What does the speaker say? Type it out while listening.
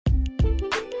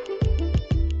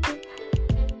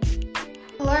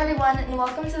Hello everyone, and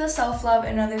welcome to the Self-Love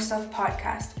and Other Stuff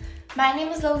podcast. My name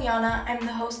is Liliana, I'm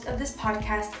the host of this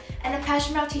podcast, and I'm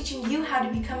passionate about teaching you how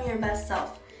to become your best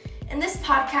self. In this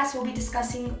podcast, we'll be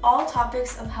discussing all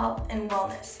topics of health and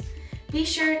wellness. Be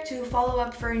sure to follow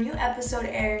up for a new episode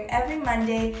airing every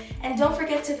Monday, and don't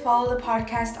forget to follow the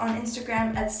podcast on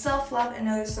Instagram at Self-Love and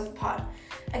Other Stuff Pod.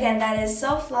 Again, that is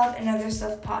Self-Love and Other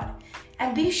Stuff Pod.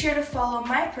 And be sure to follow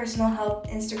my personal health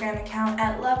Instagram account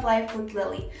at Love Life with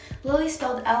Lily. Lily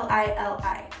spelled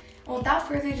Lili. And without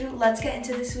further ado, let's get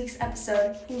into this week's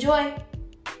episode. Enjoy!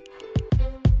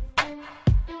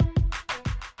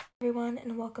 Everyone,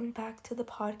 and welcome back to the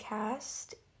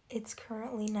podcast. It's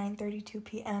currently 9:32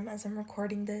 p.m. as I'm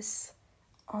recording this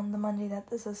on the Monday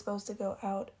that this is supposed to go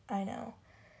out. I know.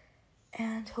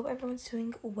 And hope everyone's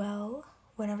doing well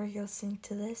whenever you're listening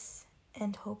to this.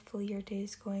 And hopefully your day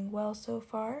is going well so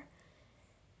far.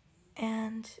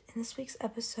 And in this week's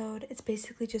episode, it's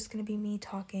basically just going to be me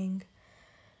talking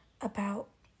about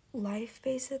life,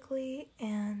 basically,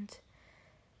 and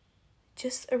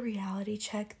just a reality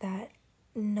check that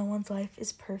no one's life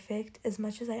is perfect. As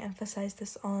much as I emphasize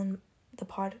this on the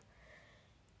pod,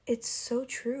 it's so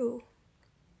true.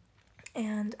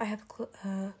 And I have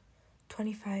a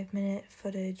 25-minute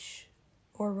footage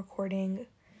or recording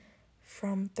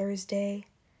from Thursday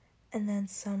and then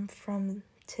some from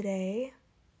today.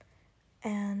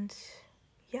 And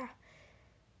yeah,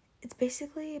 it's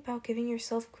basically about giving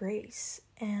yourself grace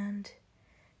and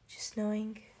just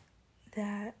knowing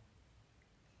that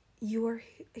you are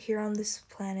here on this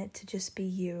planet to just be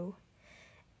you,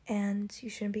 and you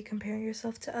shouldn't be comparing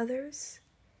yourself to others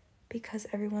because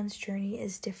everyone's journey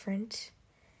is different.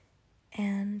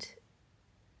 And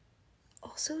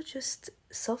also just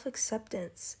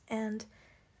self-acceptance and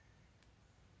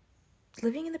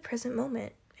living in the present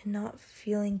moment and not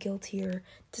feeling guilty or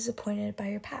disappointed by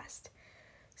your past.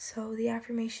 So the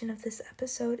affirmation of this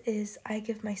episode is I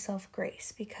give myself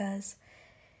grace, because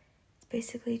it's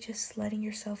basically just letting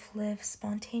yourself live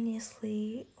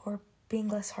spontaneously or being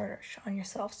less harsh on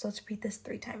yourself. So let's read this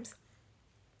 3 times.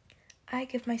 I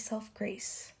give myself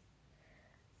grace.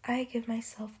 I give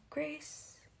myself grace.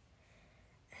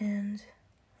 And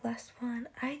last one,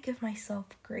 I give myself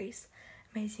grace.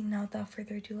 Amazing. Now, without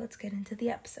further ado, let's get into the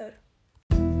episode.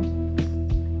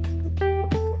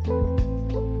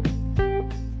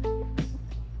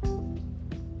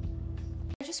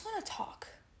 I just want to talk.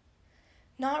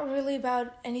 Not really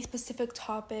about any specific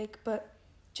topic, but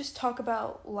just talk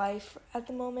about life at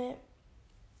the moment.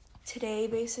 Today,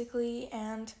 basically,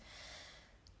 and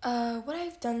what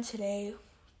I've done today.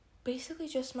 Basically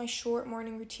just my short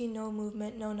morning routine, no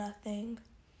movement, no nothing.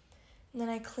 And then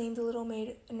I cleaned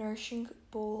made a nourishing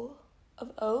bowl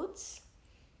of oats.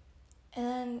 And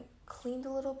then cleaned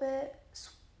a little bit,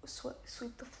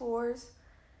 sweep the floors,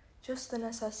 just the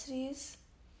necessities.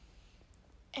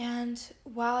 And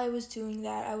while I was doing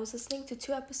that, I was listening to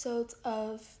 2 episodes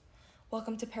of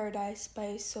Welcome to Paradise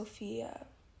by Sophia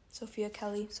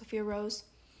Kelly, Sophia Rose.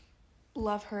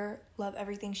 Love her, love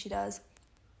everything she does.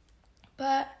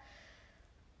 But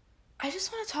I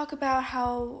just want to talk about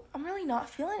how I'm really not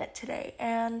feeling it today.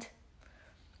 And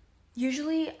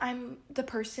usually I'm the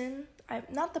person, I'm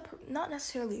not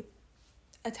necessarily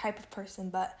a type of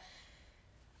person, but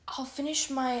I'll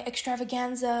finish my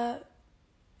extravaganza,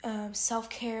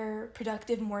 self-care,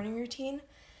 productive morning routine,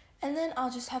 and then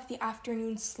I'll just have the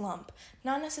afternoon slump.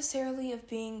 Not necessarily of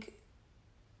being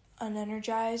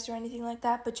unenergized or anything like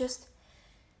that, but just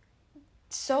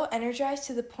so energized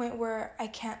to the point where I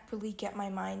can't really get my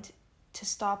mind to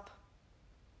stop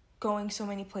going so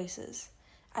many places.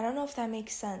 I don't know if that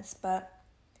makes sense, but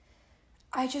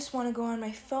I just want to go on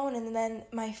my phone, and then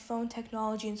my phone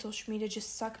technology and social media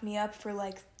just suck me up for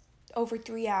over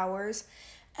 3 hours,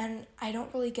 and I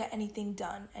don't really get anything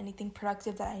done, anything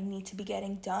productive that I need to be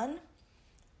getting done.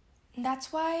 And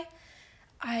that's why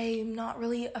I'm not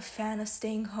really a fan of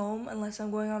staying home unless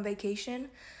I'm going on vacation,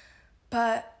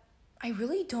 but I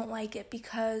really don't like it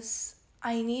because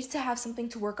I need to have something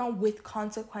to work on with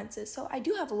consequences. So I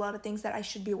do have a lot of things that I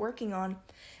should be working on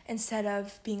instead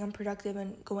of being unproductive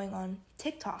and going on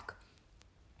TikTok.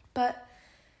 But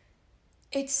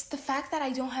it's the fact that I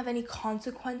don't have any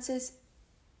consequences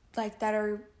that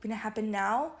are going to happen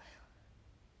now.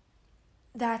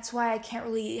 That's why I can't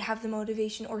really have the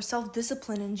motivation or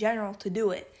self-discipline in general to do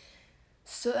it.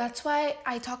 So that's why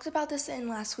I talked about this in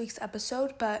last week's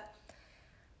episode, but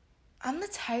I'm the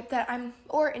type that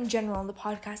or in general on the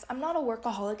podcast, I'm not a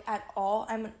workaholic at all.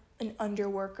 I'm an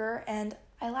underworker, and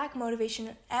I lack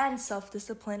motivation and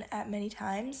self-discipline at many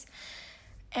times.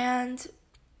 And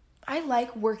I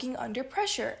like working under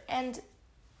pressure, and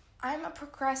I'm a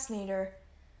procrastinator.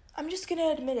 I'm just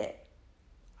gonna admit it.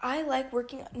 I like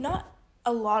working, not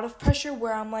a lot of pressure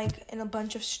where I'm like in a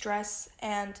bunch of stress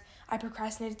and I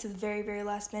procrastinated to the very, very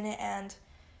last minute and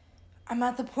I'm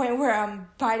at the point where I'm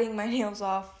biting my nails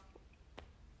off.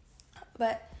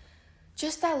 But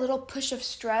just that little push of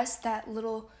stress, that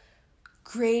little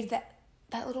grade,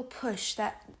 that little push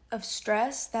of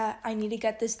stress that I need to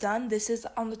get this done. This is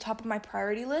on the top of my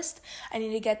priority list. I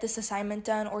need to get this assignment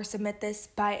done or submit this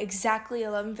by exactly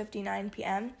 11:59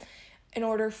 p.m. in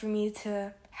order for me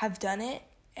to have done it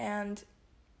and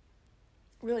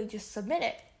really just submit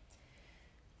it.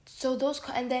 So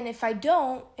and then if I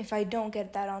don't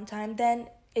get that on time, then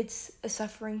it's a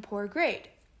suffering poor grade.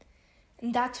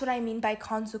 And that's what I mean by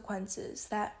consequences,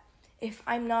 that if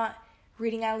I'm not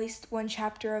reading at least one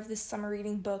chapter of this summer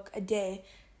reading book a day,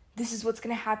 this is what's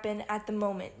going to happen at the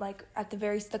moment. Like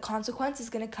the consequence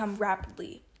is going to come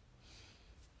rapidly.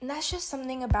 And that's just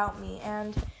something about me.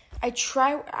 And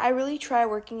I really try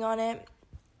working on it,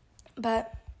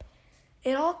 but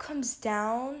it all comes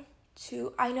down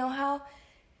to, I know how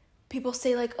people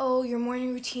say like, oh, your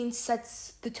morning routine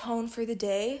sets the tone for the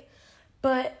day,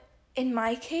 but in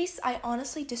my case, I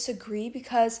honestly disagree,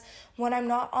 because when I'm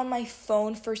not on my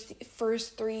phone first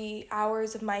 3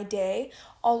 hours of my day,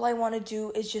 all I want to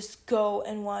do is just go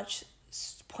and watch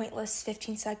pointless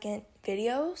 15-second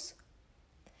videos.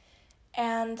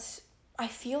 And I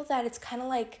feel that it's kind of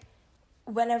like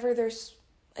whenever there's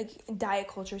like a diet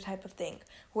culture type of thing,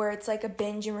 where it's like a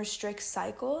binge and restrict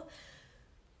cycle,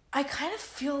 I kind of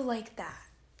feel like that,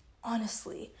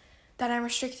 honestly, that I'm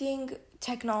restricting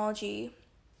technology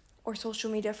or social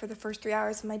media for the first 3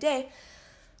 hours of my day.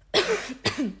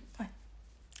 I'm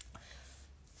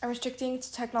restricting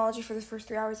technology for the first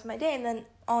 3 hours of my day, and then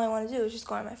all I want to do is just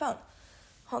go on my phone.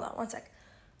 Hold on, 1 sec.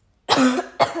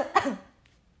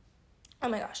 Oh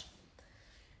my gosh.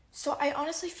 So I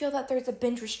honestly feel that there's a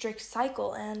binge restrict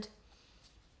cycle, and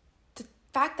the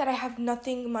fact that I have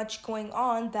nothing much going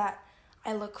on that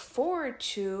I look forward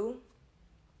to,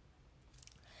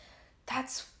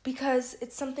 that's because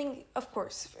it's something, of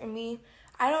course, for me,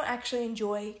 I don't actually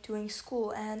enjoy doing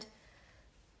school. And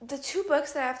the 2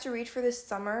 books that I have to read for this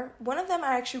summer, one of them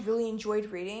I actually really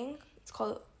enjoyed reading. It's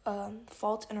called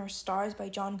Fault in Our Stars by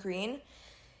John Green.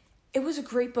 It was a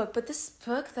great book, but this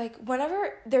book, like,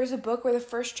 whenever there's a book where the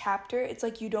first chapter, it's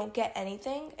like you don't get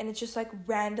anything, and it's just like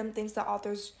random things the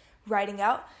author's writing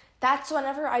out, that's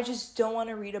whenever I just don't want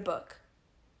to read a book.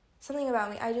 Something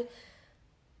about me,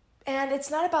 and it's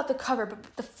not about the cover,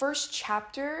 but the first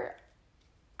chapter,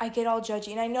 I get all judgy.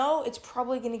 And I know it's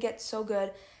probably going to get so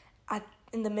good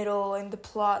in the middle, and the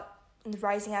plot, and the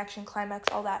rising action, climax,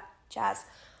 all that jazz.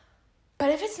 But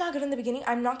if it's not good in the beginning,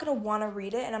 I'm not going to want to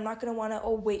read it, and I'm not going to want to,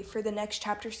 wait for the next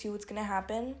chapter, see what's going to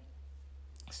happen.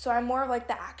 So I'm more of like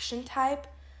the action type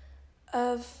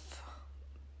of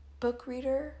book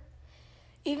reader.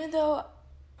 Even though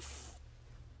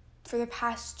for the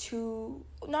past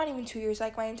not even 2 years,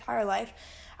 like my entire life,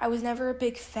 I was never a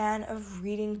big fan of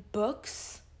reading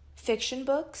books, fiction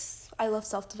books. I love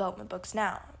self-development books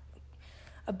now.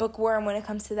 A bookworm when it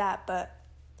comes to that, but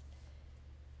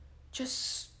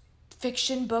just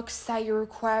fiction books that you're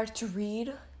required to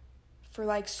read for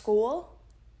like school,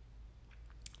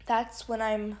 that's when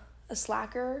I'm a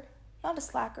slacker. Not a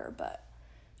slacker, but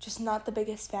just not the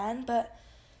biggest fan. But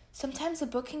sometimes a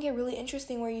book can get really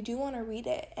interesting where you do want to read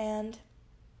it and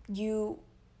you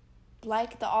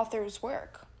like the author's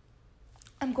work.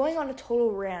 I'm going on a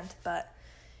total rant, but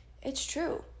it's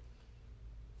true.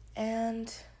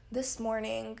 And this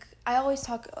morning, I always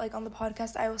talk, like on the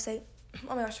podcast, I always say,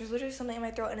 oh my gosh, there's literally something in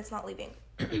my throat and it's not leaving.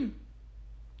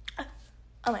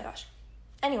 Oh my gosh.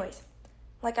 Anyways,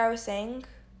 like I was saying,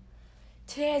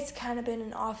 today has kind of been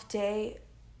an off day.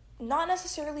 Not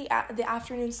necessarily the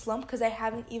afternoon slump, because I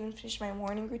haven't even finished my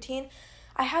morning routine.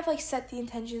 I have like set the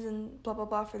intentions and blah blah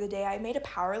blah for the day. I made a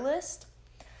power list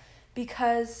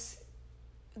because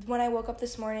when I woke up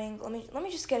this morning, let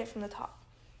me just get it from the top.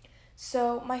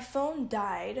 So my phone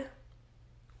died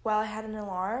while I had an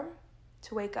alarm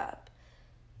to wake up.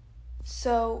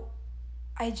 So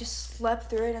I just slept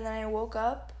through it, and then I woke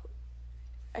up.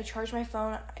 I charged my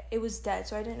phone. It was dead,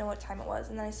 so I didn't know what time it was.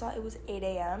 And then I saw it was 8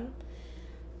 a.m.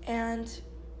 And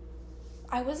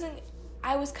I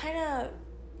was kind of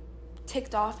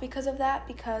ticked off because of that,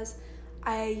 because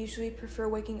I usually prefer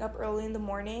waking up early in the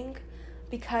morning,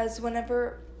 because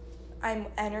whenever I'm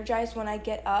energized when I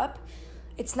get up,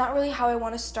 it's not really how I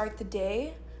want to start the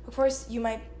day. Of course, you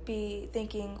might be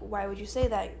thinking, why would you say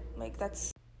that? Like,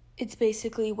 it's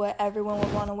basically what everyone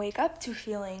would want to wake up to,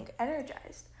 feeling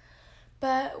energized.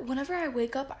 But whenever I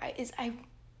wake up,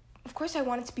 of course I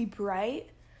want it to be bright,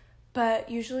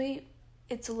 but usually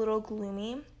it's a little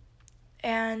gloomy,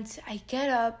 and I get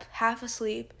up half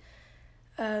asleep,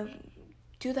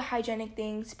 do the hygienic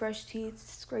things, brush teeth,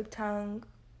 scrape tongue,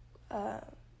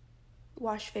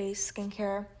 wash face,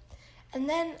 skincare, and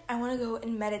then I want to go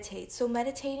and meditate. So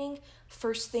meditating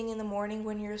first thing in the morning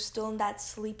when you're still in that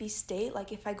sleepy state,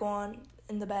 like if I go on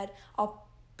in the bed, I'll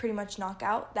pretty much knock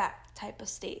out, that type of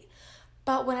state.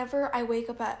 But whenever I wake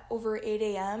up at over 8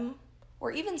 a.m.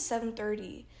 or even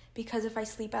 7:30, because if I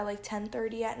sleep at like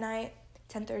 10:30 at night,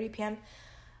 10:30 p.m.,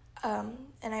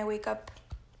 and I wake up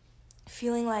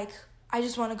feeling like I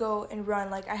just want to go and run,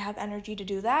 like I have energy to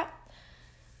do that.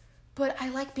 But I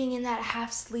like being in that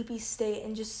half sleepy state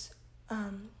and just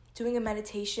doing a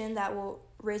meditation that will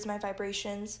raise my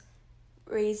vibrations,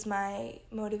 raise my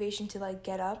motivation to like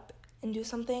get up and do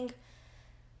something.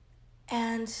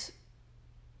 And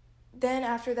then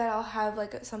after that, I'll have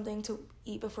like something to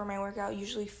eat before my workout.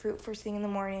 Usually fruit first thing in the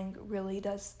morning really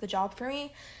does the job for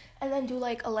me. And then do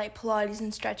like a light Pilates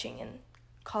and stretching and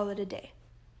call it a day.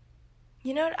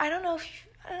 You know, I don't know if,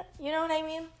 you know what I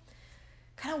mean?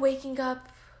 Kind of waking up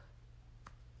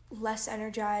less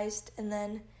energized and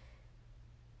then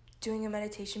doing a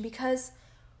meditation, because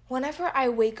whenever I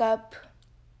wake up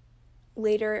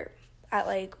later at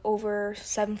like over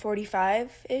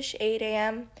 7:45-ish, 8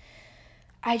 a.m.,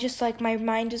 I just like my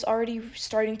mind is already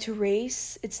starting to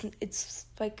race. It's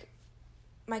like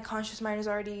my conscious mind is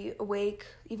already awake,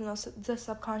 even though the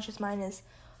subconscious mind is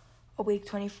awake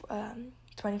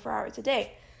 24 hours a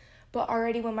day. But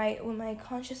already when my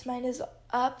conscious mind is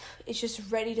up, it's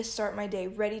just ready to start my day,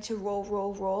 ready to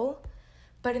roll.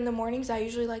 But in the mornings, I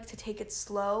usually like to take it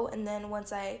slow, and then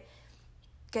once I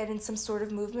get in some sort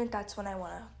of movement, that's when I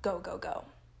want to go.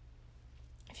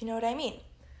 If you know what I mean.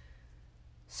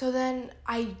 So then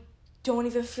I don't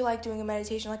even feel like doing a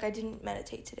meditation. Like I didn't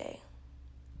meditate today.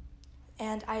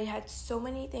 And I had so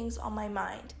many things on my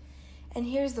mind. And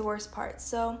here's the worst part.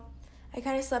 So I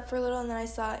kind of slept for a little, and then I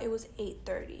saw it was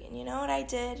 8:30. And you know what I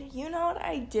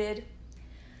did?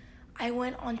 I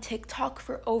went on TikTok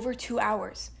for over 2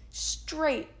 hours,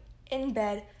 straight in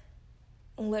bed,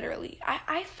 literally.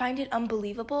 I find it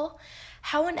unbelievable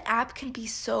how an app can be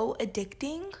so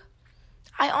addicting.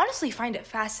 I honestly find it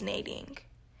fascinating.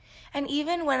 And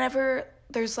even whenever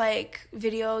there's like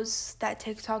videos that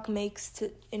TikTok makes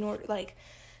in order, like,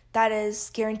 that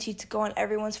is guaranteed to go on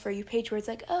everyone's For You page, where it's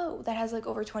like, oh, that has like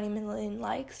over 20 million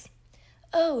likes.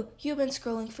 Oh, you've been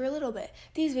scrolling for a little bit.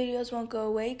 These videos won't go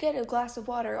away. Get a glass of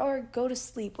water or go to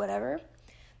sleep, whatever.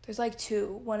 There's like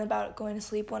two. One about going to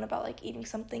sleep, one about like eating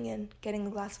something and getting a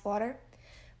glass of water.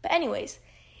 But anyways,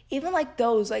 even like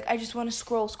those, like I just want to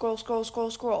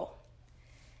scroll.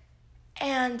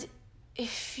 And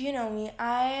if you know me,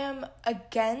 I am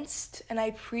against, and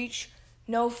I preach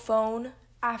no phone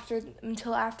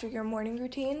until after your morning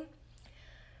routine.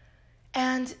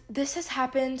 And this has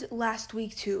happened last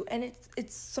week too, and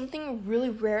it's something really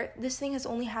rare. This thing has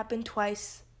only happened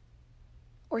twice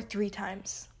or 3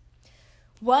 times.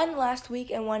 One last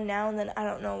week and one now, and then I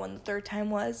don't know when the third time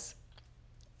was,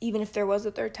 even if there was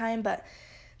a third time, but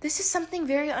this is something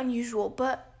very unusual.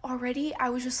 But already I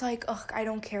was just like, ugh, I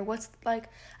don't care.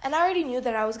 And I already knew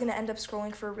that I was going to end up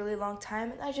scrolling for a really long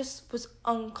time, and I just was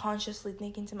unconsciously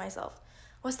thinking to myself,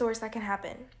 what's the worst that can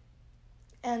happen?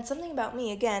 And something about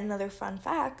me, again, another fun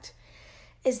fact,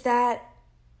 is that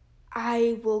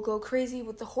I will go crazy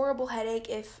with the horrible headache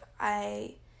if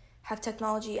I have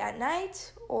technology at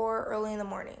night or early in the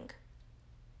morning.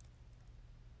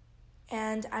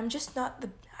 And I'm just not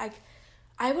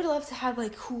I would love to have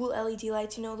like cool LED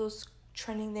lights, you know, those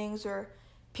trending things, or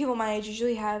people my age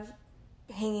usually have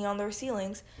hanging on their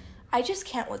ceilings. I just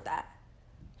can't with that.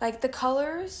 Like the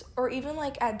colors, or even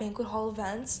like at banquet hall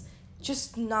events,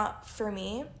 just not for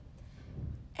me.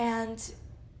 And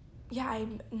yeah,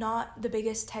 I'm not the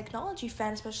biggest technology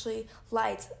fan, especially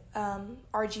lights,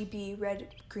 RGB, red,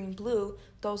 green, blue,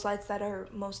 those lights that are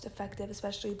most effective,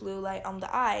 especially blue light on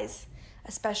the eyes,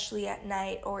 especially at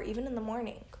night or even in the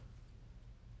morning.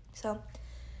 So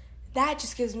that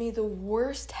just gives me the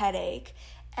worst headache.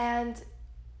 And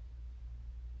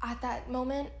at that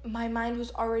moment, my mind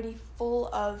was already full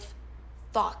of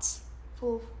thoughts,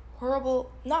 full of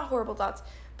not horrible thoughts,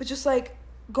 but just like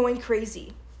going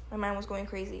crazy. My mind was going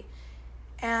crazy.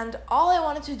 And all I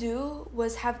wanted to do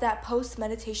was have that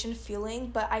post-meditation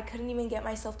feeling, but I couldn't even get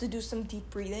myself to do some deep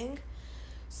breathing.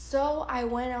 So I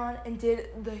went on and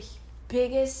did the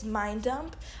biggest mind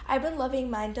dump. I've been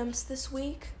loving mind dumps this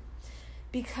week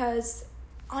because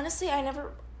honestly, I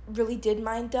never really did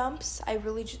mind dumps. I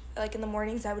really like in the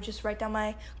mornings, I would just write down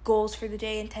my goals for the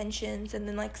day, intentions, and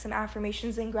then like some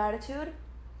affirmations and gratitude.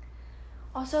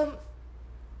 Also,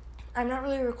 I'm not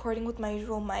really recording with my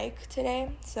usual mic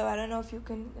today, so I don't know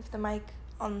if the mic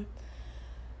on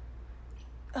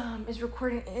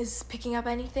is picking up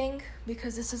anything,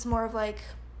 because this is more of like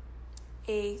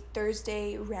a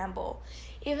Thursday ramble.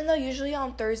 Even though usually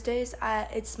on Thursdays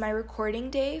it's my recording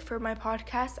day for my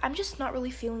podcast, I'm just not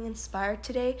really feeling inspired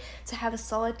today to have a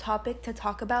solid topic to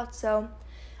talk about, so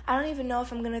I don't even know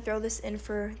if I'm going to throw this in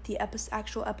for the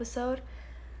actual episode,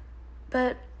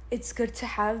 but it's good to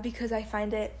have because I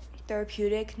find it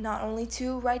therapeutic not only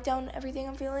to write down everything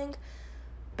I'm feeling,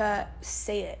 but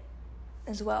say it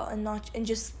as well, and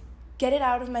just get it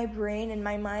out of my brain and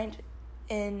my mind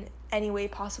in any way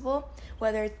possible,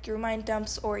 whether it's through mind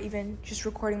dumps or even just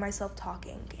recording myself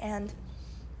talking. And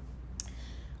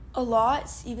a lot,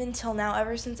 even till now,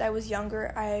 ever since I was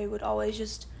younger, I would always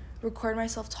just record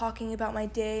myself talking about my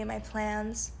day, my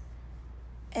plans,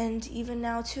 and even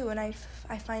now too, and I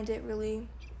find it really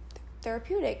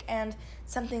therapeutic and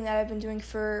something that I've been doing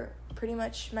for pretty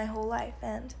much my whole life,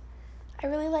 and I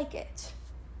really like it.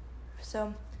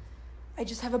 So I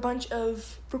just have a bunch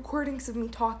of recordings of me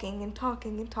talking.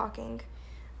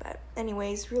 But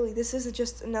anyways, really, this is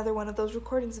just another one of those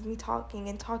recordings of me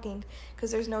talking, because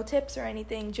there's no tips or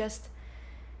anything, just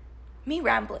me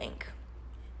rambling.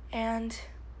 And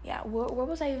yeah, what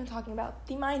was I even talking about?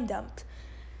 The mind dump.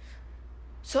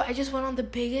 So I just went on the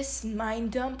biggest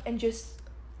mind dump and just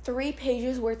 3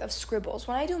 pages worth of scribbles.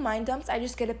 When I do mind dumps, I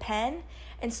just get a pen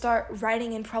and start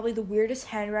writing in probably the weirdest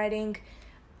handwriting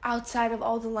outside of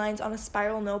all the lines on a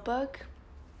spiral notebook,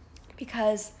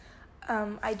 because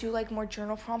I do like more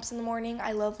journal prompts in the morning.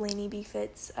 I love Lainey B.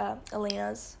 Fitz,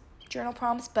 Elena's journal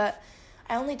prompts, but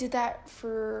I only did that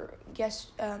for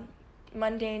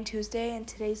Monday and Tuesday, and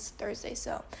today's Thursday,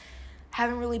 so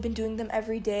haven't really been doing them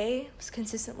every day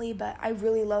consistently, but I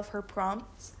really love her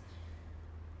prompts.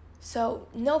 So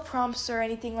no prompts or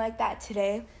anything like that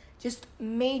today. Just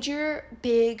major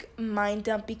big mind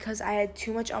dump because I had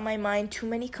too much on my mind, too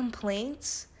many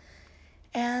complaints.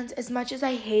 And as much as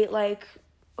I hate like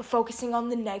focusing on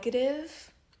the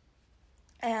negative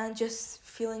and just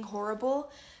feeling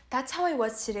horrible, that's how I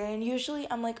was today. And usually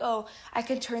I'm like, oh, I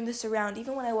can turn this around.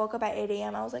 Even when I woke up at 8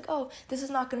 a.m., I was like, oh, this is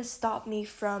not going to stop me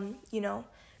from,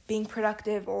 being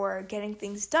productive or getting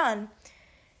things done.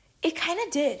 It kind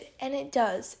of did, and it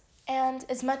does. And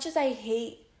as much as I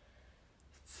hate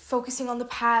focusing on the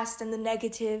past and the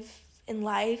negative in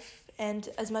life, and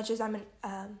as much as I'm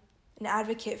an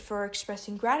advocate for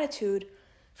expressing gratitude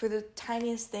for the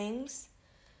tiniest things,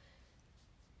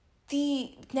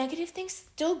 the negative things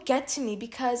still get to me,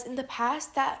 because in the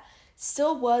past that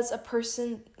still was a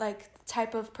person, like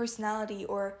type of personality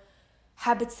or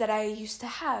habits that I used to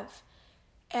have.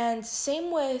 And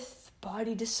same with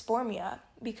body dysphoria,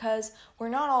 because we're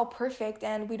not all perfect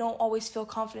and we don't always feel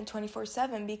confident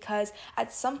 24/7, because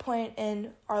at some point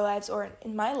in our lives, or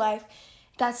in my life,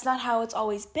 that's not how it's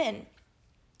always been.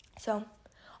 So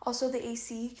also the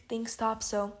AC thing stopped,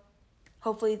 so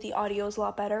hopefully the audio is a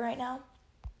lot better right now,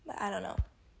 but I don't know.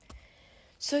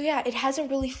 So yeah, it hasn't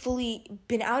really fully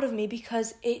been out of me,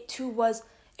 because it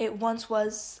once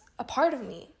was a part of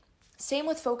me. Same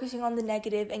with focusing on the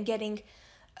negative and getting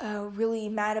really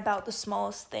mad about the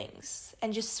smallest things,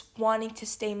 and just wanting to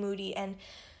stay moody and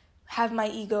have my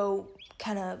ego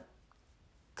kind of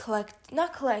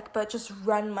but just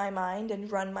run my mind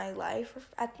and run my life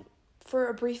for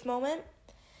a brief moment.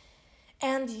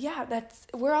 And yeah,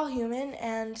 we're all human,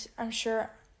 and I'm sure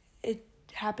it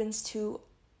happens to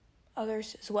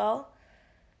others as well.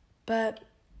 But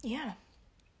yeah,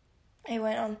 I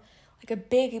went on like a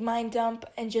big mind dump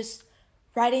and just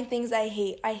writing things I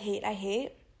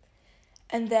hate,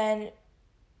 and then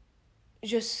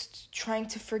just trying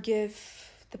to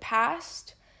forgive the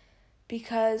past,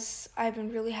 because I've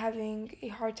been really having a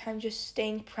hard time just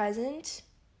staying present.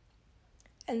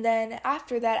 And then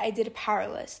after that, I did a power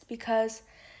list, because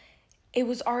it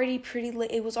was already pretty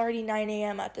late. It was already 9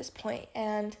 a.m. at this point,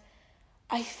 and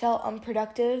I felt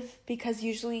unproductive, because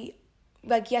usually,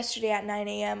 like yesterday at 9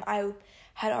 a.m., I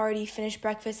had already finished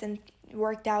breakfast and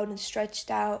worked out and stretched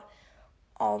out,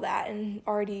 all that, and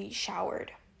already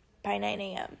showered by 9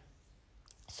 a.m.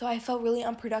 So I felt really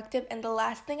unproductive, and the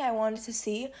last thing I wanted to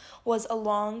see was a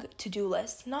long to-do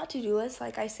list. Not to-do list,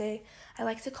 like I say, I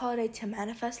like to call it a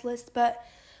to-manifest list, but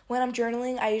when I'm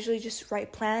journaling, I usually just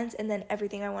write plans and then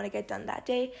everything I want to get done that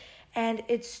day, and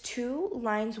it's 2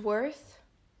 lines worth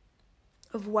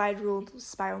of wide-ruled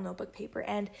spiral notebook paper,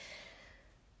 and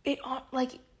it,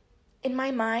 like, in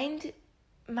my mind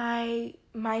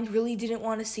really didn't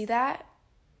want to see that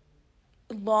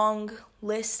long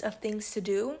list of things to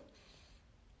do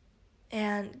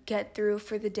and get through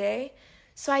for the day.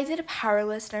 So I did a power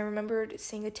list, and I remembered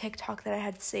seeing a TikTok that I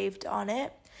had saved on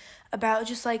it about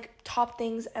just like top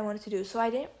things I wanted to do. So I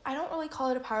don't really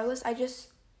call it a power list. I just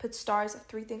put stars of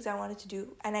 3 things I wanted to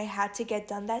do, and I had to get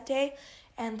done that day,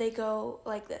 and they go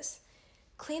like this: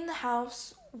 clean the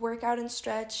house, work out and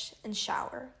stretch, and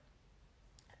shower.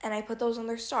 And I put those on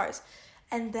their stars,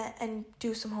 and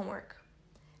do some homework.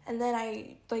 And then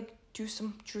I like drew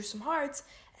some hearts,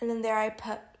 and then there I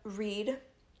put read.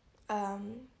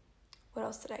 What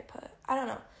else did I put? I don't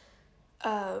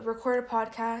know. Record a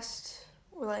podcast,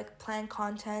 or like plan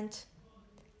content,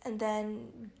 and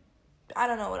then I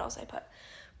don't know what else I put.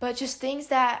 But just things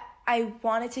that I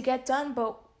wanted to get done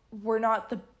but were not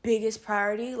the biggest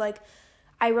priority. Like,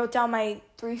 I wrote down my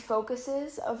 3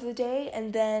 focuses of the day,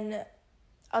 and then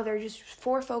other just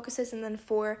 4 focuses, and then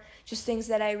 4 just things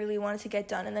that I really wanted to get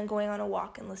done, and then going on a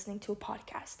walk and listening to a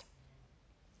podcast.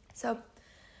 So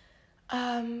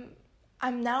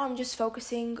I'm just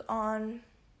focusing on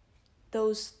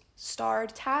those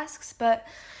starred tasks. But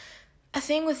a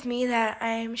thing with me that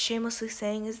I'm shamelessly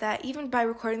saying is that even by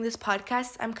recording this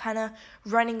podcast, I'm kind of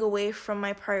running away from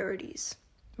my priorities,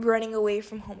 running away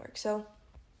from homework. So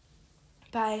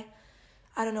by,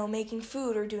 I don't know, making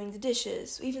food or doing the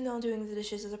dishes, even though doing the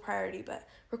dishes is a priority, but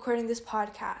recording this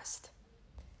podcast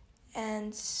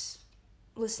and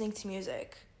listening to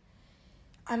music,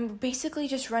 I'm basically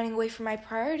just running away from my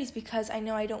priorities because I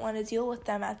know I don't want to deal with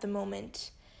them at the moment.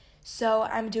 So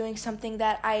I'm doing something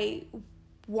that I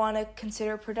want to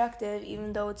consider productive,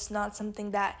 even though it's not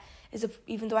something that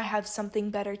even though I have something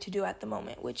better to do at the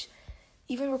moment, which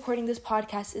even recording this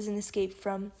podcast is an escape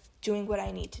from doing what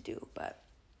I need to do. But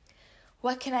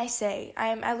what can I say?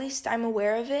 I'm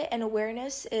aware of it, and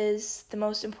awareness is the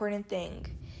most important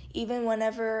thing. Even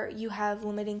whenever you have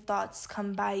limiting thoughts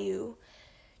come by you,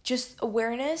 just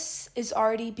awareness is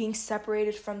already being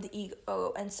separated from the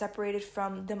ego and separated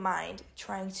from the mind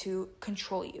trying to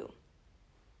control you.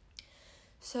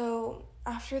 So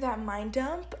after that mind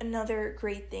dump, another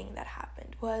great thing that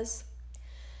happened was,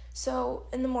 so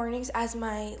in the mornings, as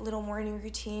my little morning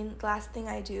routine, the last thing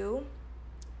I do,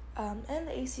 and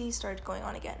the AC started going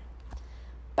on again.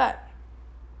 But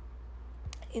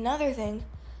another thing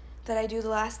that I do, the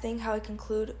last thing, how I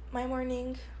conclude my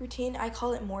morning routine, I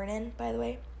call it morning, by the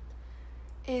way,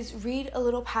 is read a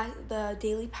little the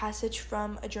daily passage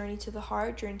from A Journey to the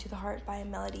Heart by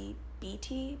Melody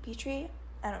Beattie.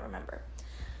 I don't remember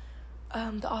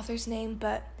the author's name,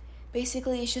 but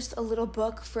basically it's just a little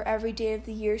book for every day of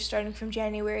the year, starting from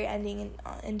January, ending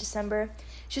in December.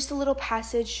 Just a little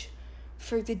passage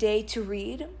for the day to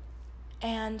read,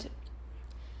 and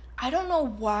I don't know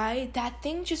why that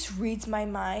thing just reads my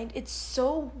mind. It's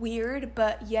so weird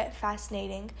but yet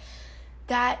fascinating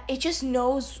that it just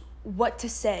knows what to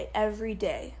say every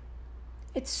day.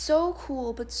 It's so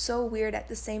cool but so weird at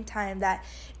the same time that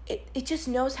it just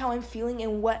knows how I'm feeling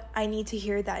and what I need to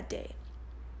hear that day.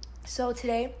 So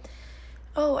today,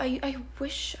 I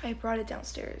wish I brought it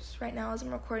downstairs right now as I'm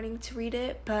recording to read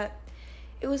it, but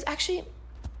it was actually,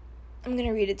 I'm going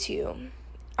to read it to you.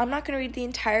 I'm not going to read the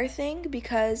entire thing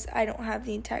because I don't have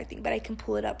the entire thing, but I can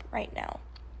pull it up right now.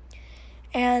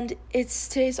 And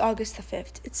today's August the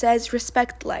 5th. It says,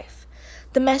 "Respect life.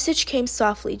 The message came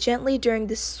softly, gently during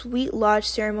the sweet lodge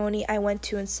ceremony I went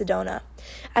to in Sedona.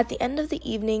 At the end of the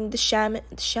evening, the shaman,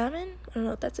 I don't know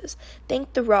what that is,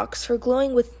 thanked the rocks, for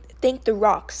glowing with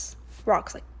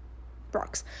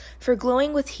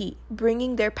heat,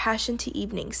 bringing their passion to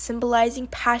evening, symbolizing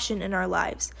passion in our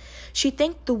lives. She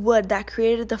thanked the wood that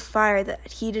created the fire that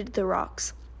heated the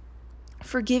rocks,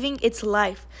 for giving its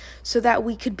life so that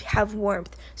we could have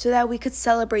warmth, so that we could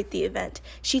celebrate the event.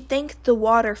 She thanked the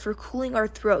water for cooling our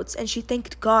throats, and she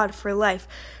thanked God for life,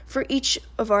 for each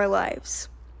of our lives,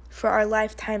 for our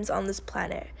lifetimes on this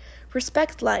planet.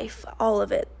 Respect life, all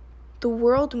of it. The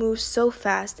world moves so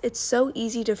fast, it's so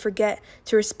easy to forget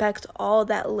to respect all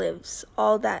that lives,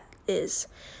 all that is.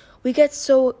 We get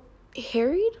so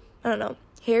harried,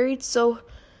 so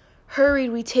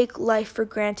hurried we take life for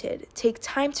granted. Take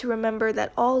time to remember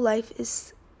that all life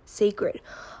is sacred.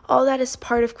 All that is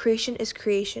part of creation is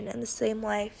creation, and the same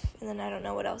life. And then I don't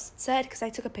know what else it said because I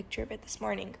took a picture of it this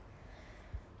morning.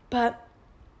 But,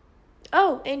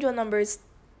 angel numbers.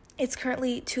 It's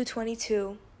currently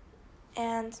 2:22,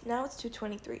 and now it's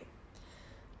 2:23.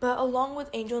 But along with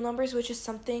angel numbers, which is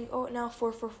something, now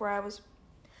 444,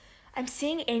 I'm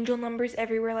seeing angel numbers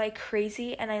everywhere like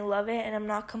crazy, and I love it, and I'm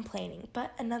not complaining.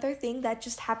 But another thing that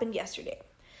just happened yesterday.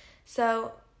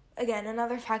 So, again,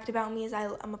 another fact about me is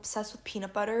I'm obsessed with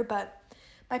peanut butter, but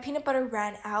my peanut butter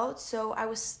ran out, so I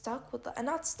was stuck with and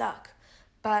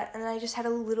then I just had a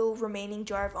little remaining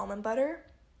jar of almond butter.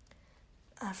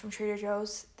 from Trader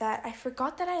Joe's that I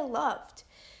forgot that I loved.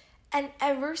 And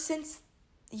ever since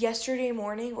yesterday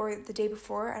morning or the day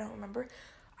before, I don't remember,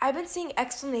 I've been seeing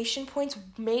exclamation points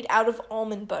made out of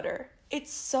almond butter.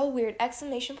 It's so weird.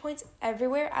 Exclamation points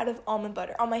everywhere out of almond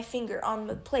butter. On my finger, on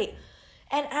the plate.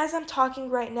 And as I'm talking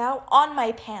right now, on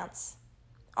my pants.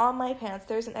 On my pants.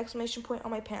 There's an exclamation point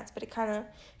on my pants, but it kind of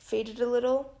faded a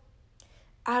little.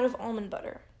 Out of almond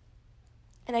butter.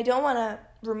 And I don't want to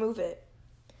remove it,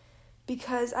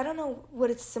 because I don't know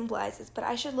what it symbolizes, but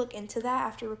I should look into that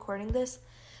after recording this.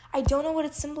 I don't know what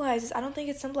it symbolizes. I don't think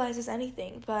it symbolizes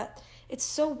anything, but it's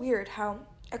so weird how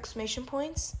exclamation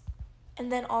points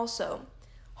and then also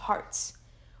hearts.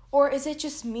 Or is it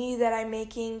just me that I'm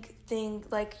making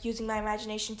using my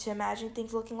imagination to imagine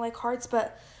things looking like hearts?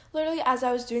 But literally as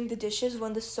I was doing the dishes,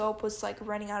 when the soap was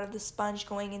running out of the sponge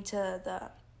going into the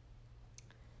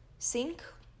sink,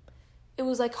 it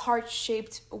was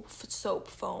heart-shaped soap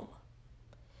foam.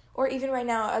 Or even right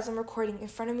now, as I'm recording, in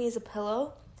front of me is a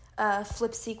pillow, a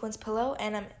flip sequence pillow,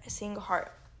 and I'm seeing a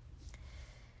heart.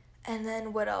 And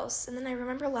then what else? And then I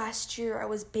remember last year I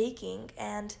was baking,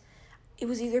 and it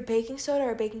was either baking soda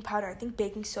or baking powder. I think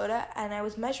baking soda, and I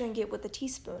was measuring it with a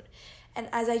teaspoon. And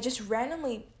as I just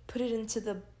randomly put it into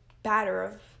the batter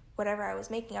of whatever I was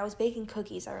baking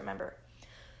cookies, I remember.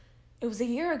 It was a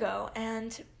year ago,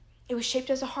 and it was shaped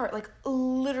as a heart, a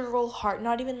literal heart,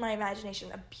 not even my imagination,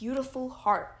 a beautiful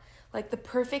heart. The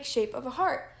perfect shape of a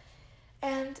heart.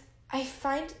 And I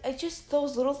find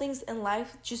those little things in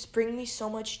life just bring me so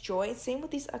much joy. Same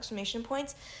with these exclamation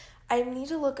points. I need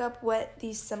to look up what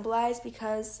these symbolize,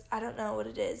 because I don't know what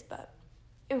it is, but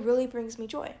it really brings me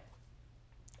joy.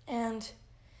 And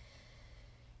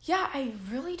yeah, I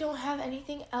really don't have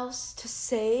anything else to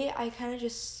say. I kind of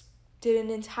just did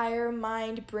an entire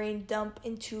brain dump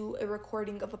into a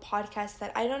recording of a podcast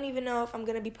that I don't even know if I'm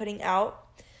going to be putting out.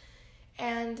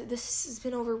 And this has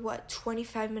been over,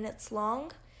 25 minutes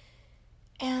long?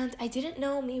 And I didn't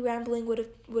know me rambling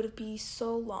would be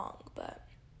so long, but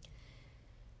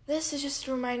this is just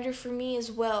a reminder for me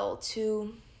as well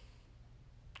to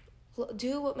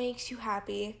do what makes you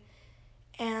happy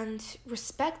and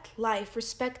respect life,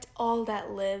 respect all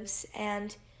that lives,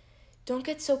 and don't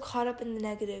get so caught up in the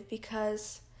negative,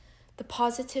 because the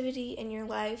positivity in your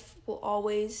life will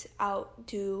always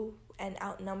outdo and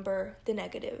outnumber the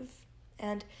negative.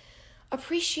 And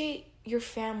appreciate your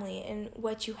family and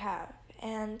what you have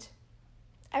and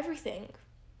everything,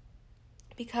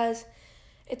 because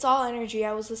it's all energy.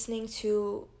 I was listening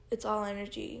to It's All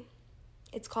Energy.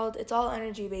 It's called It's All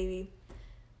Energy, Baby,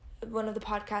 one of the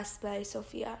podcasts by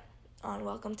Sophia on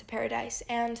Welcome to Paradise.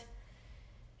 And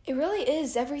it really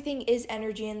is. Everything is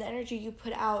energy, and the energy you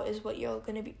put out is what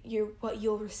what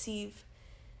you'll receive.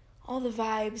 All the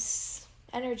vibes,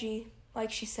 energy. Like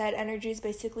she said, energy is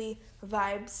basically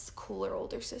vibes' cooler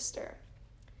older sister.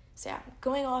 So yeah,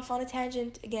 going off on a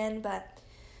tangent again, but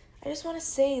I just want to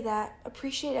say that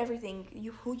appreciate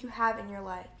everything, who you have in your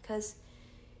life, because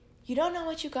you don't know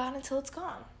what you got until it's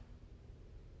gone.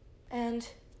 And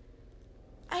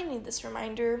I need this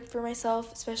reminder for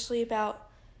myself, especially about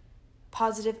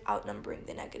positive outnumbering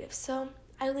the negative. So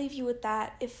I leave you with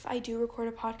that. If I do record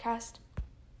a podcast,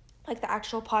 the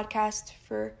actual podcast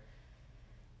for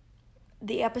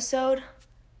the episode,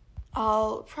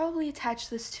 I'll probably attach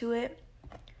this to it.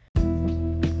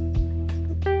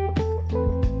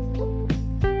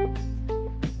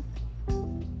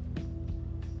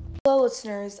 Hello,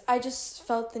 listeners. I just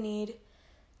felt the need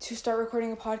to start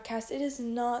recording a podcast. It is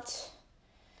not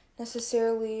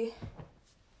necessarily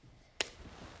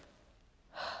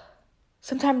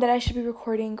sometime that I should be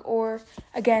recording, or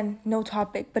again, no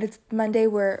topic, but it's Monday,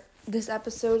 where this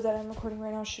episode that I'm recording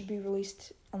right now should be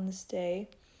released on this day.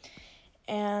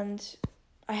 And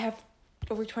I have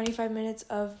over 25 minutes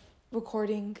of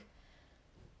recording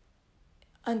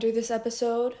under this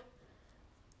episode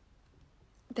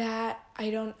that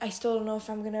I still don't know if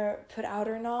I'm gonna put out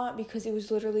or not, because it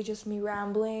was literally just me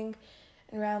rambling.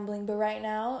 But right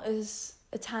now is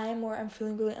a time where I'm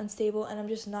feeling really unstable, and I'm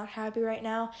just not happy right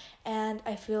now, and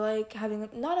I feel like having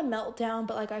not a meltdown,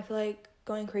 but I feel like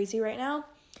going crazy right now.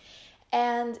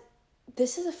 And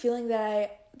this is a feeling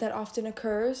that often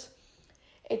occurs.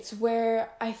 It's where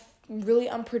I'm really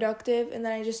unproductive, and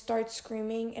then I just start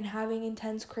screaming and having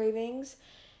intense cravings,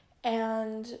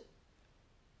 and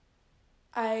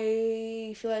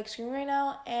I feel like screaming right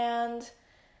now. And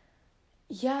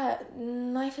yeah,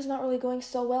 life is not really going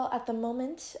so well at the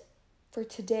moment for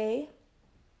today.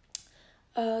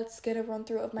 Let's get a run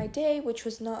through of my day, which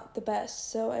was not the best.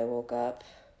 So I woke up,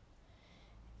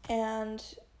 and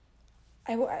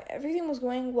everything was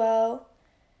going well,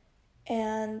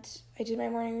 and I did my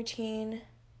morning routine,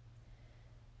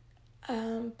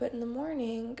 But in the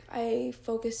morning, I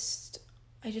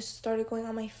just started going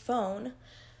on my phone,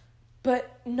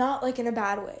 but not like in a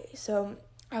bad way. So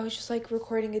I was just like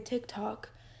recording a TikTok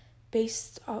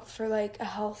based off for like a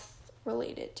health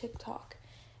related TikTok.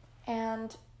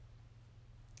 And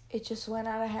it just went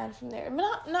out of hand from there.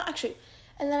 But not actually.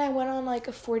 And then I went on like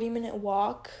a 40-minute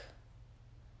walk.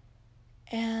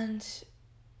 And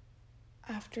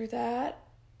after that,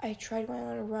 I tried going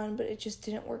on a run, but it just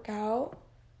didn't work out.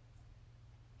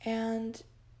 And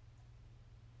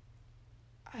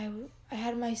I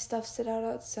had my stuff sit out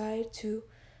outside to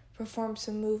perform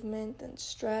some movement and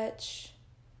stretch.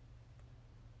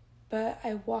 But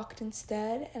I walked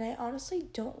instead, and I honestly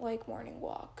don't like morning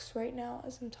walks right now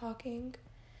as I'm talking.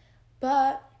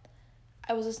 But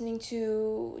I was listening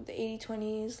to the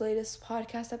 80/20's latest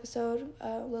podcast episode,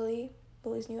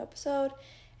 Lily's new episode,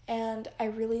 and I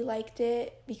really liked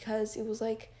it because it was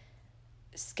like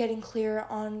getting clear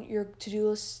on your to-do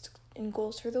list and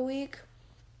goals for the week.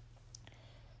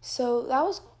 So that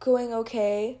was going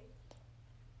okay.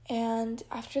 And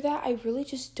after that, I really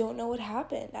just don't know what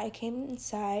happened. I came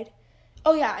inside.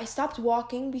 Oh yeah, I stopped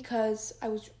walking because I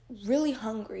was really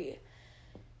hungry.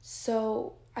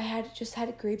 So I had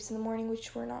grapes in the morning,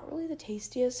 which were not really the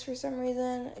tastiest for some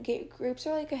reason. Grapes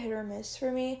are like a hit or miss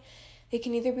for me. They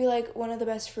can either be like one of the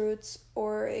best fruits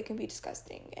or it can be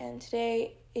disgusting. And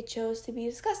today it chose to be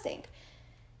disgusting.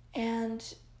 And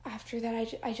after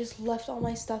that, I just left all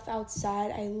my stuff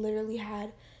outside. I literally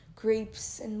had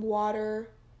grapes and water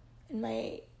in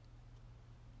my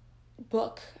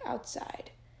book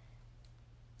outside.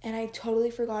 And I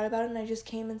totally forgot about it, and I just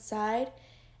came inside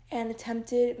and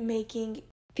attempted making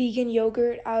vegan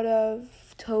yogurt out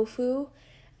of tofu.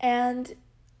 And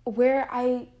where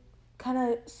I kind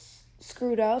of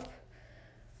screwed up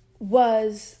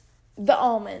was the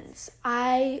almonds.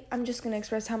 I'm just going to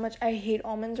express how much I hate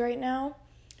almonds right now.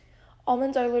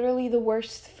 Almonds are literally the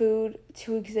worst food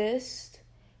to exist.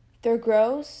 They're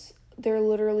gross. They're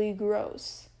literally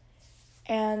gross.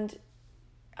 And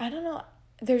I don't know,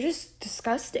 they're just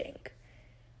disgusting.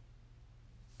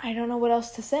 I don't know what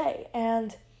else to say.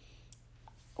 And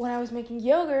when I was making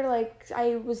yogurt, like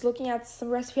I was looking at some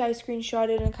recipe I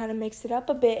screenshotted and kind of mixed it up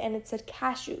a bit, and it said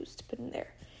cashews to put in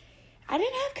there. I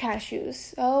didn't have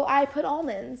cashews, so I put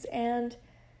almonds, and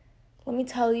let me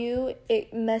tell you,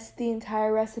 it messed the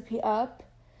entire recipe up.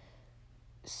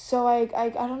 So I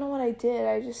don't know what I did.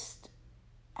 I just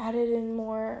added in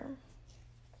more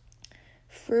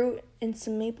fruit and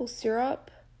some maple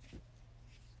syrup.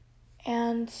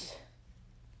 And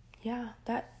yeah,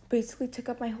 that basically took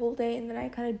up my whole day. And then I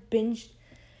kind of binged.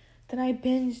 Then I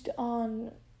binged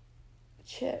on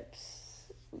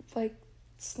chips, like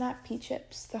Snap Pea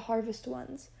chips, the Harvest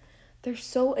ones. They're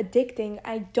so addicting.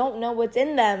 I don't know what's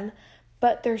in them,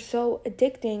 but they're so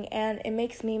addicting, and it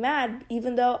makes me mad,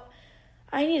 even though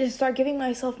I need to start giving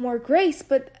myself more grace,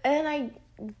 and I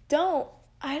don't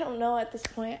know at this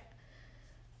point.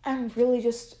 I'm really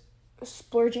just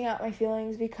splurging out my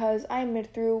feelings because I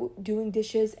mid through doing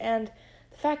dishes, and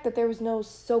the fact that there was no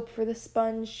soap for the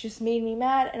sponge just made me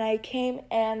mad, and I came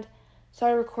and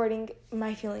started recording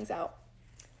my feelings out.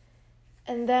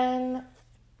 And then,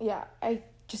 yeah, I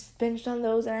just binged on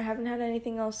those, and I haven't had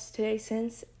anything else today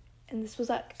since. And this was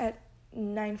like at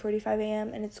 9:45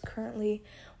 a.m. and it's currently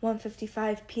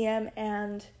 1:55 p.m.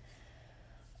 and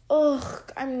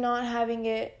I'm not having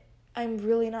it. I'm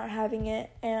really not having it.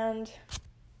 And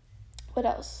what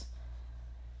else?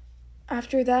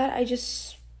 After that,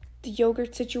 the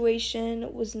yogurt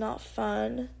situation was not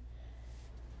fun.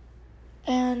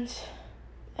 And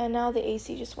now the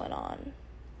AC just went on.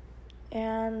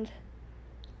 And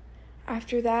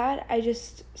after that, I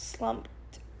just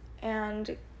slumped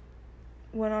and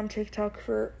went on TikTok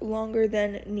for longer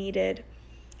than needed.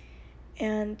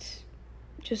 And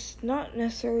just not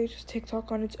necessarily just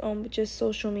TikTok on its own, but just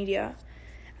social media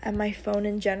and my phone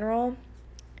in general.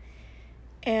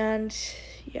 And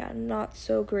yeah, not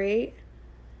so great.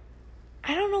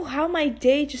 I don't know how my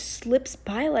day just slips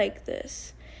by like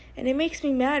this. And it makes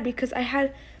me mad because I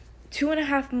had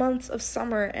 2.5 months of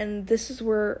summer, and this is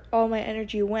where all my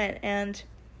energy went, and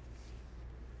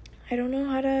I don't know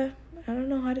how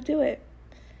to do it.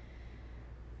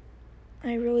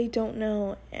 I really don't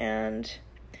know. And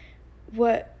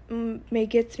what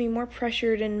gets me more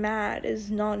pressured and mad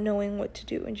is not knowing what to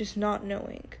do and just not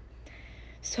knowing.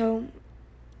 So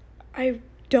I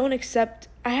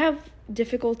have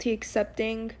difficulty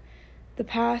accepting the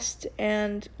past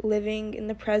and living in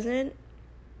the present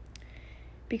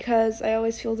because I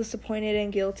always feel disappointed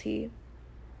and guilty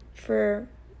for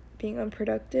being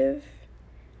unproductive.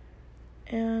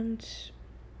 And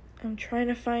I'm trying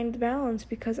to find the balance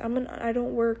because I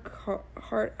don't work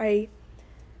hard. I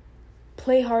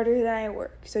play harder than I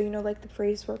work. So, like the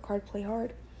phrase, work hard, play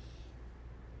hard.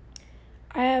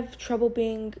 I have trouble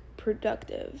being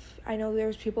productive. I know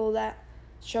there's people that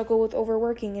struggle with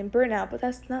overworking and burnout, but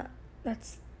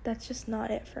that's just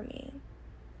not it for me.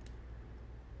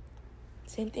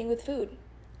 Same thing with food.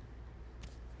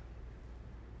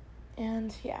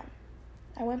 And yeah,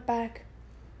 I went back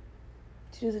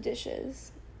to do the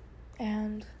dishes,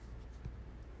 and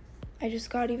I just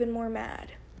got even more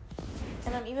mad.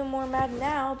 And I'm even more mad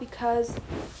now because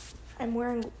I'm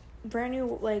wearing brand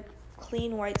new,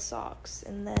 clean white socks,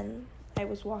 and then I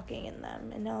was walking in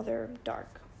them, and now they're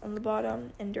dark on the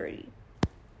bottom and dirty.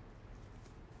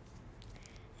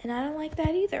 And I don't like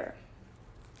that either.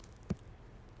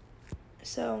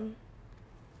 So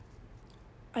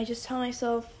I just tell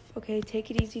myself, okay, take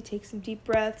it easy, take some deep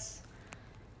breaths.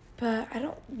 But I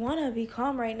don't want to be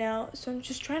calm right now, so I'm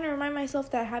just trying to remind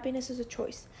myself that happiness is a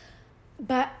choice.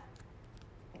 But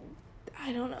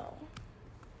I don't know.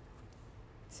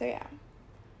 So yeah.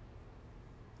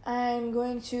 I'm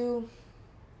going to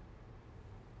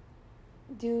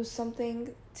do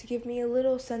something to give me a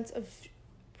little sense of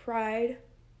pride.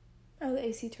 Oh, the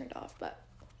AC turned off, but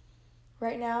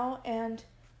right now, and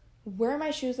wear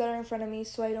my shoes that are in front of me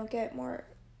so I don't get more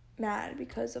mad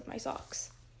because of my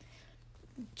socks.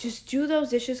 Just do those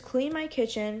dishes, clean my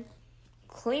kitchen,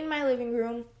 clean my living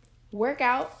room, work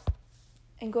out,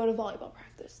 and go to volleyball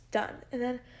practice. Done. And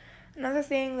then another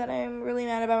thing that I'm really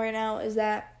mad about right now is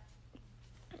that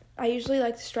I usually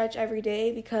like to stretch every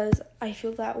day because I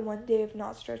feel that one day of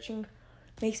not stretching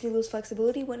makes me lose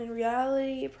flexibility, when in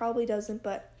reality it probably doesn't,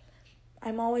 but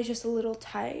I'm always just a little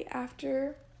tight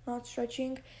after not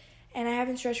stretching, and I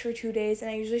haven't stretched for 2 days,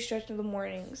 and I usually stretch in the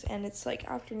mornings, and it's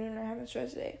afternoon and I haven't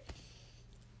stretched today.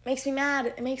 It makes me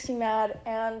mad,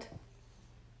 and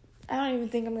I don't even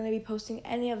think I'm going to be posting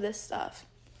any of this stuff.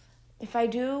 If I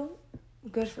do,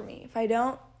 good for me. If I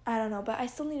don't, I don't know, but I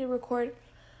still need to record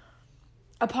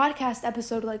a podcast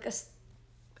episode,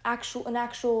 an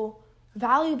actual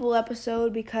valuable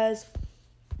episode, because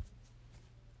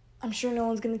I'm sure no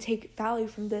one's going to take value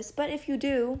from this. But if you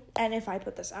do, and if I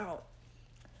put this out,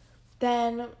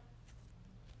 then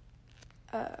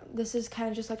this is kind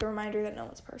of just a reminder that no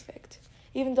one's perfect.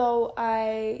 Even though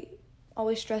I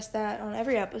always stress that on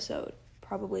every episode,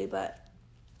 probably, but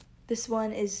this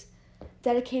one is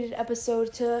dedicated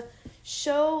episode to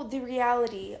show the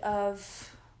reality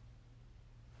of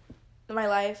my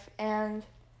life, and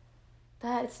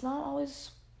that it's not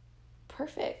always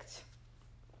perfect.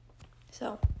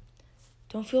 So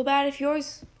don't feel bad if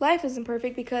yours life isn't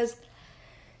perfect, because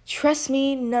trust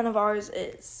me, none of ours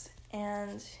is.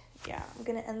 And yeah, I'm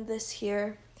gonna end this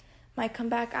here. Might come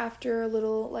back after a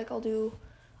little, I'll do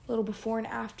a little before and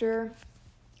after.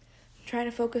 I'm trying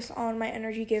to focus on my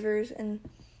energy givers and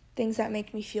things that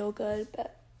make me feel good,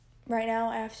 but right now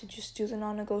I have to just do the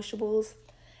non-negotiables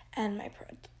and my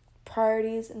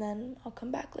priorities, and then I'll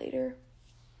come back later.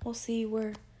 We'll see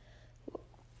where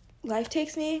life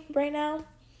takes me right now,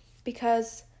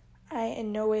 because I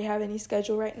in no way have any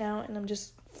schedule right now, and I'm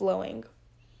just flowing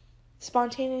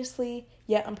spontaneously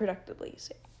yet unproductively.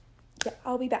 So yeah,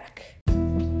 I'll be back.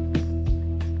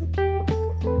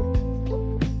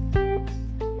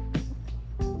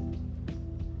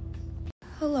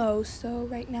 Hello, so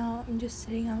right now I'm just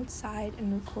sitting outside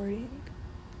and recording,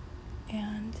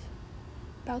 and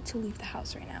about to leave the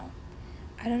house right now.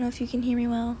 I don't know if you can hear me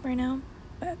well right now,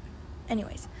 but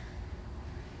anyways,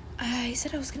 I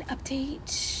said I was gonna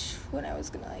update when I was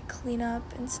gonna clean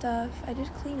up and stuff. I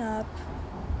did clean up,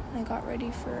 and I got ready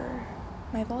for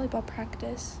my volleyball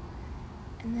practice,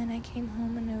 and then I came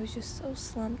home and I was just so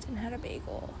slumped and had a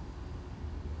bagel.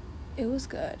 It was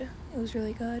good. It was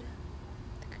really good.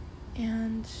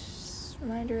 And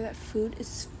reminder that food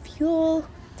is fuel.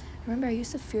 Remember, I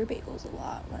used to fear bagels a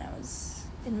lot when I was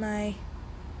in my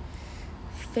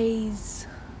phase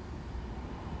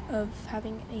of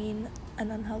having an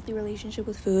unhealthy relationship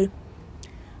with food.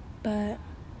 But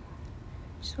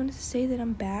just wanted to say that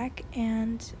I'm back,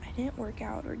 and I didn't work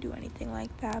out or do anything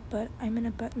like that, but I'm in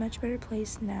a much better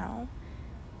place now,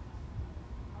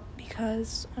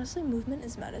 because honestly, movement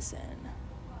is medicine.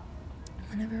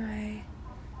 Whenever I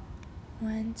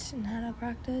went and had a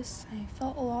practice, I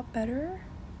felt a lot better.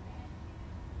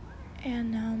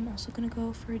 And now I'm also gonna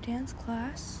go for a dance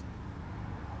class.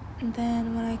 And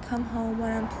then when I come home, what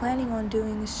I'm planning on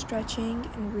doing is stretching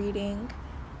and reading.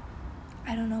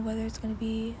 I don't know whether it's gonna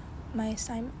be my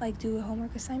assignment, do a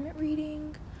homework assignment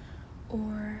reading,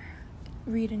 or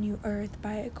read A New Earth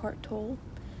by Eckhart Tolle.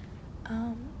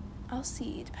 I'll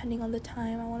see, depending on the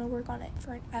time. I want to work on it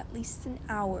for at least an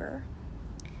hour.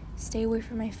 Stay away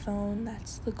from my phone,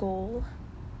 that's the goal.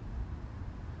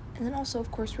 And then also, of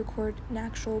course, record an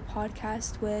actual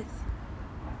podcast with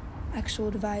actual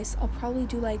device. I'll probably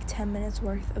do like 10 minutes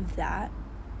worth of that.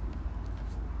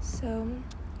 So,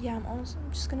 yeah, I'm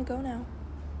just gonna go now.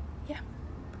 Yeah.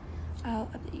 I'll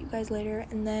update you guys later,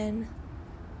 and then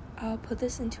I'll put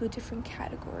this into a different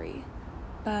category.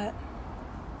 But,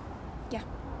 yeah.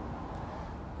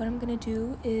 What I'm gonna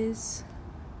do is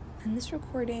end this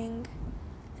recording,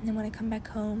 and then when I come back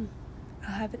home,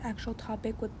 I'll have an actual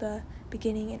topic with the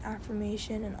beginning and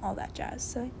affirmation and all that jazz.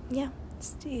 So, yeah,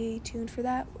 stay tuned for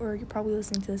that, or you're probably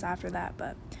listening to this after that,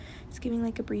 but it's giving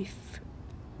like a brief.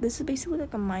 This is basically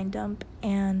like a mind dump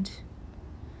and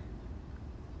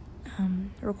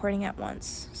recording at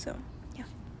once. So, yeah.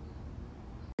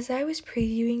 As I was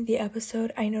previewing the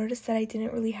episode, I noticed that I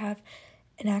didn't really have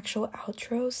an actual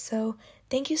outro, so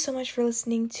thank you so much for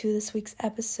listening to this week's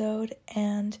episode.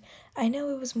 And I know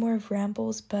it was more of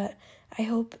rambles, but I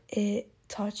hope it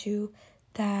taught you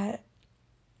that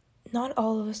not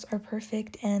all of us are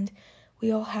perfect, and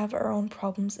we all have our own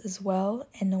problems as well,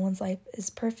 and no one's life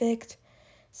is perfect.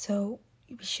 So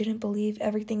we shouldn't believe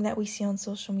everything that we see on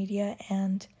social media.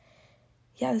 And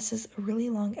yeah, this is a really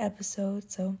long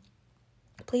episode, so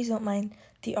please don't mind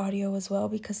the audio as well,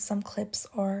 because some clips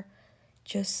are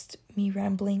just me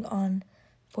rambling on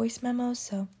voice memos,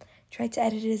 so try to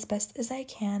edit it as best as I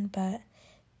can. But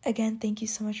again, thank you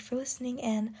so much for listening,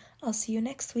 and I'll see you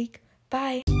next week.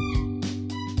 Bye!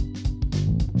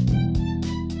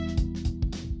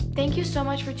 Thank you so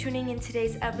much for tuning in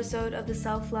today's episode of the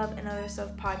Self-Love and Other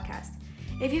Stuff podcast.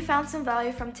 If you found some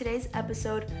value from today's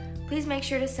episode, please make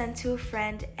sure to send to a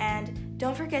friend, and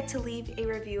don't forget to leave a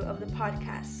review of the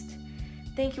podcast.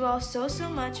 Thank you all so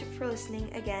much for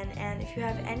listening again, and if you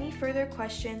have any further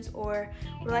questions or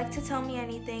would like to tell me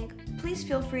anything, please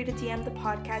feel free to DM the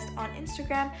podcast on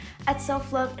Instagram at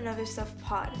Self-Love and Other Stuff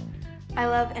Pod. I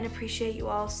love and appreciate you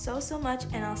all so much,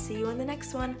 and I'll see you in the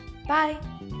next one. Bye!